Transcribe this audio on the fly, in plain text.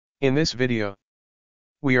In this video,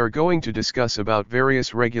 we are going to discuss about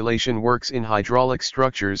various regulation works in hydraulic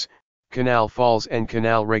structures, canal falls and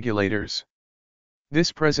canal regulators.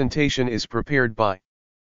 This presentation is prepared by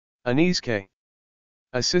Anis K.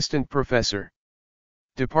 Assistant Professor,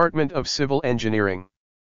 Department of Civil Engineering,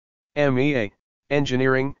 MEA,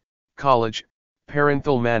 Engineering, College,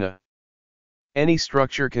 Perinthalmanna. Any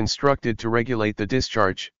structure constructed to regulate the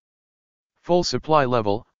discharge, full supply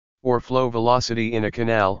level, or flow velocity in a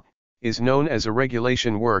canal, is known as a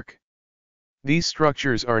regulation work. These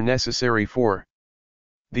structures are necessary for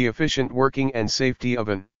the efficient working and safety of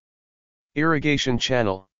an irrigation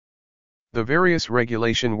channel. The various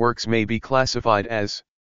regulation works may be classified as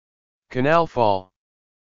canal fall,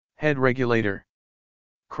 head regulator,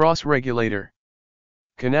 cross regulator,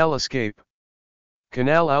 canal escape,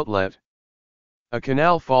 canal outlet. A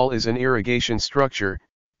canal fall is an irrigation structure,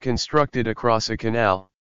 constructed across a canal,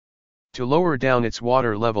 to lower down its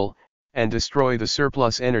water level, and destroy the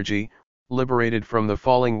surplus energy, liberated from the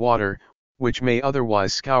falling water, which may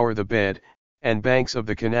otherwise scour the bed, and banks of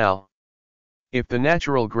the canal. If the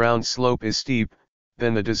natural ground slope is steep,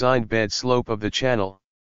 then the designed bed slope of the channel.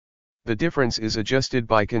 The difference is adjusted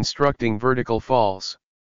by constructing vertical falls,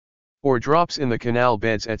 or drops in the canal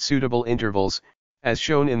beds at suitable intervals, as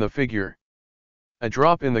shown in the figure. A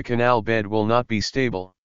drop in the canal bed will not be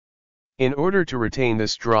stable. In order to retain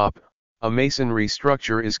this drop, a masonry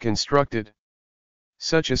structure is constructed.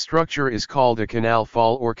 Such a structure is called a canal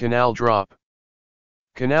fall or canal drop.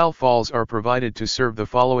 Canal falls are provided to serve the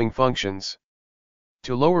following functions: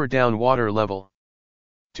 to lower down water level,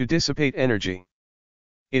 to dissipate energy.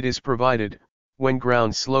 It is provided when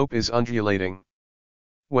ground slope is undulating,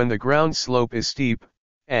 when the ground slope is steep,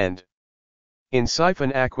 and in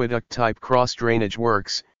siphon aqueduct type cross drainage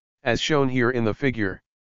works, as shown here in the figure.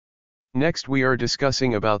 Next we are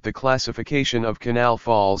discussing about the classification of canal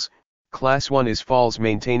falls. Class 1 is falls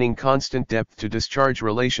maintaining constant depth to discharge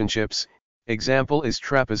relationships, example is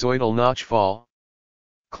trapezoidal notch fall.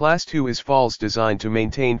 Class 2 is falls designed to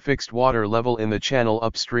maintain fixed water level in the channel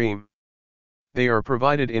upstream. They are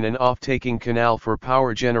provided in an off-taking canal for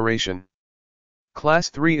power generation. Class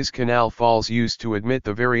 3 is canal falls used to admit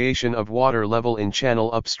the variation of water level in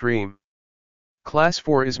channel upstream. Class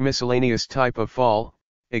 4 is miscellaneous type of fall,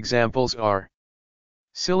 examples are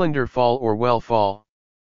cylinder fall or well fall,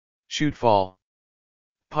 chute fall,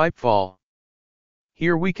 pipe fall.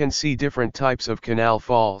 Here we can see different types of canal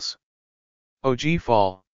falls: OG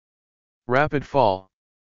fall, rapid fall,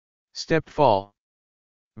 stepped fall,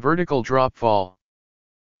 vertical drop fall.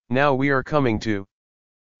 Now we are coming to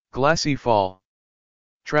glassy fall,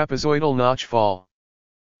 trapezoidal notch fall,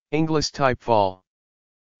 Inglis type fall,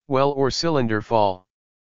 well or cylinder fall,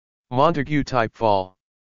 Montague type fall.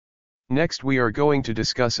 Next we are going to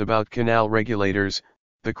discuss about canal regulators,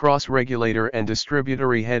 the cross regulator and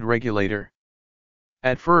distributary head regulator.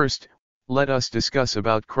 At first, let us discuss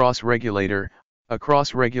about cross regulator. A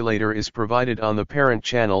cross regulator is provided on the parent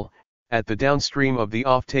channel, at the downstream of the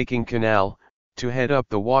off-taking canal, to head up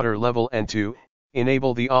the water level and to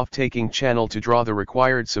enable the off-taking channel to draw the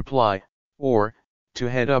required supply, or to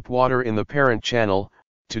head up water in the parent channel,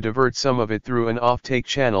 to divert some of it through an off-take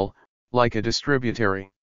channel, like a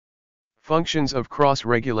distributary. Functions of cross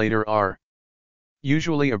regulator are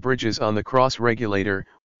usually a bridges on the cross regulator,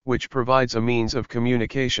 which provides a means of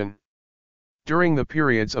communication. During the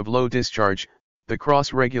periods of low discharge, the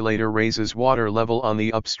cross regulator raises water level on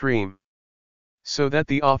the upstream, so that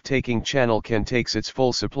the off-taking channel can take its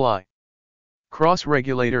full supply. Cross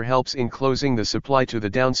regulator helps in closing the supply to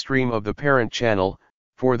the downstream of the parent channel,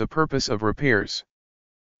 for the purpose of repairs.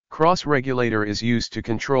 Cross regulator is used to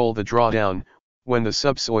control the drawdown, when the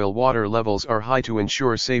subsoil water levels are high, to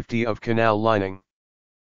ensure safety of canal lining.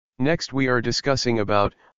 Next we are discussing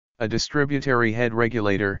about a distributary head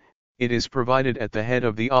regulator. It is provided at the head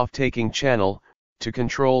of the off-taking channel, to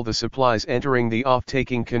control the supplies entering the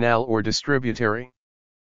off-taking canal or distributary.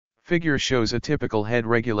 Figure shows a typical head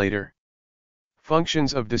regulator.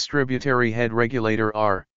 Functions of distributary head regulator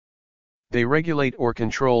are: they regulate or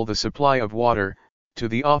control the supply of water to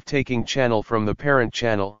the off-taking channel from the parent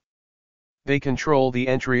channel. They control the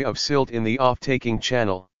entry of silt in the off-taking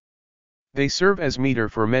channel. They serve as meter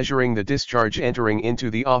for measuring the discharge entering into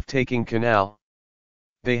the off-taking canal.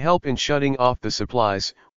 They help in shutting off the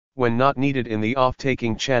supplies, when not needed in the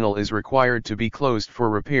off-taking channel is required to be closed for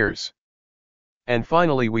repairs. And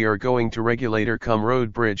finally we are going to regulator cum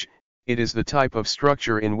road bridge. It is the type of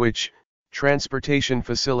structure in which transportation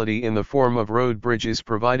facility in the form of road bridge is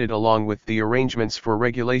provided along with the arrangements for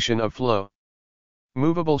regulation of flow.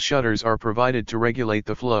 Movable shutters are provided to regulate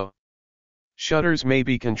the flow. Shutters may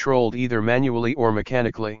be controlled either manually or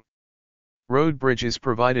mechanically. Road bridge is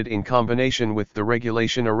provided in combination with the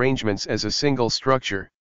regulation arrangements as a single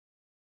structure.